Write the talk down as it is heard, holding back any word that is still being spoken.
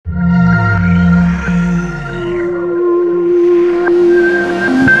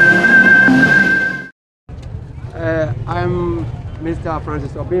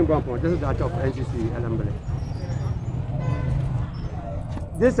Francis of being Bumpon. This is that of NCC Ellembelle.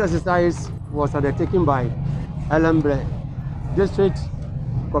 This exercise was undertaken by Ellembelle District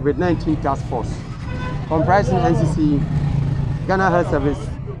COVID-19 Task Force, comprising NCC, Ghana Health Service,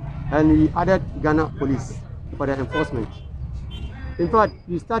 and we added Ghana Police for the enforcement. In fact,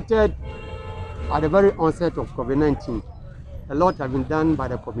 we started at the very onset of COVID-19. A lot has been done by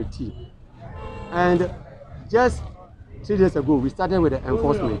the committee. And just 3 days ago, we started with the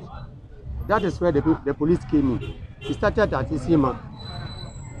enforcement. That is where the police came in. We started at Isima.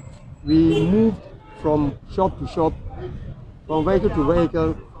 We moved from shop to shop, from vehicle to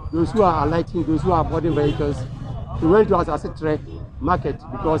vehicle, those who are alighting, those who are boarding vehicles. We went to Asasitre market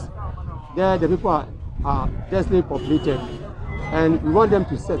because there the people are densely populated, and we want them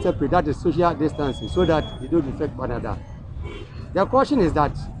to separate, that is social distancing, so that they don't infect one another. The caution is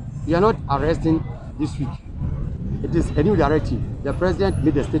that we are not arresting this week. It is a new directive. The president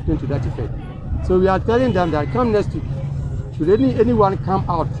made a statement to that effect. So we are telling them that come next week, should anyone come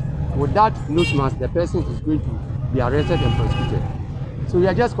out without nose mask, the person is going to be arrested and prosecuted. So we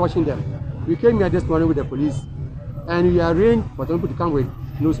are just cautioning them. We came here this morning with the police, and we arranged for some people to come with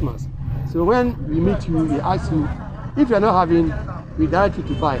nose masks. So when we meet you, we ask you, if you are not having, we direct you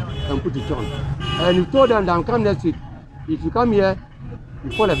to buy and put it on. And we told them that come next week. If you come here,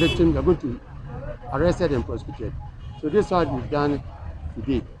 you fall a victim, you are going to be arrested and prosecuted. So this is what we've done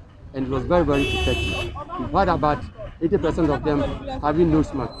today, and it was very, very effective. We've had about 80% of them having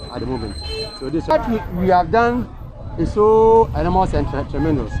nose mask at the moment. So this what we have done is so enormous and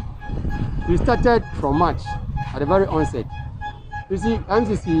tremendous. We started from March at the very onset. You see,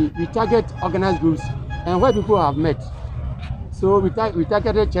 MCC, we target organized groups and where people have met. So we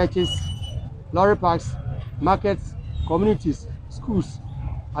targeted churches, lorry parks, markets, communities, schools,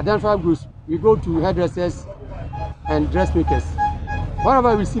 identified groups. We go to hairdressers and dressmakers.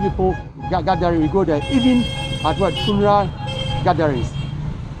 Wherever we see people gathering, we go there, even at what funeral gatherings.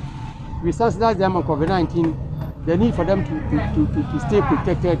 We sensitize them on COVID-19, the need for them to stay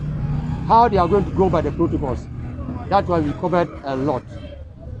protected, how they are going to go by the protocols. That's why we covered a lot.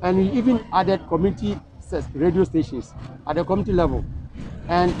 And we even added community radio stations at the community level.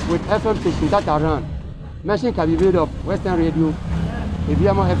 And with FM stations that are run, mention can be made of Western Radio,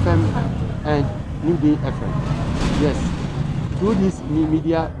 Eviamo FM, and New Day FM. Yes, through this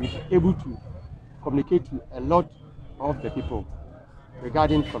media, we're able to communicate to a lot of the people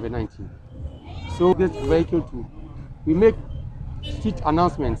regarding COVID-19. So this vehicle too, we make street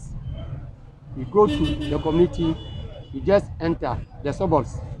announcements. We go to the community, we just enter the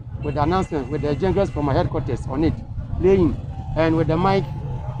suburbs with the announcement, with the jingles from our headquarters on it, playing, and with the mic,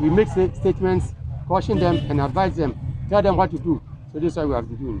 we make statements, caution them and advise them, tell them what to do. So this is what we have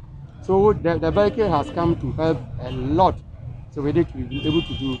been doing. So the vehicle has come to help a lot. So we've been able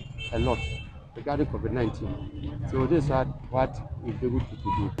to do a lot regarding COVID-19. So this is what we've been able to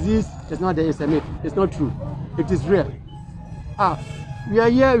do. This is not the SMA, it's not true. It is real. We are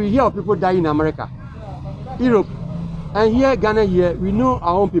here, we hear of people dying in America, Europe, and here, Ghana here, we know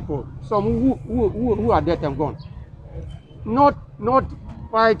our own people, some who are dead and gone. Not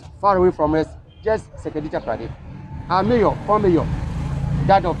quite far away from us, just Secretary Prade. Our mayor, former mayor,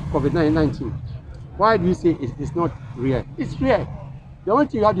 died of COVID-19. Why do you say it's not real? It's real. The only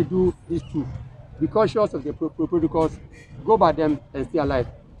thing you have to do is to be cautious of the protocols, go by them and stay alive.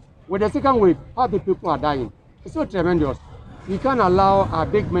 With the second wave, how many people are dying? It's so tremendous. We can't allow our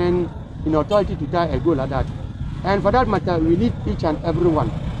big men in authority to die and go like that. And for that matter, we need each and every one.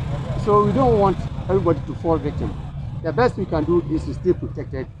 So we don't want everybody to fall victim. The best we can do is to stay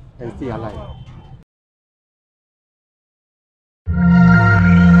protected and stay alive.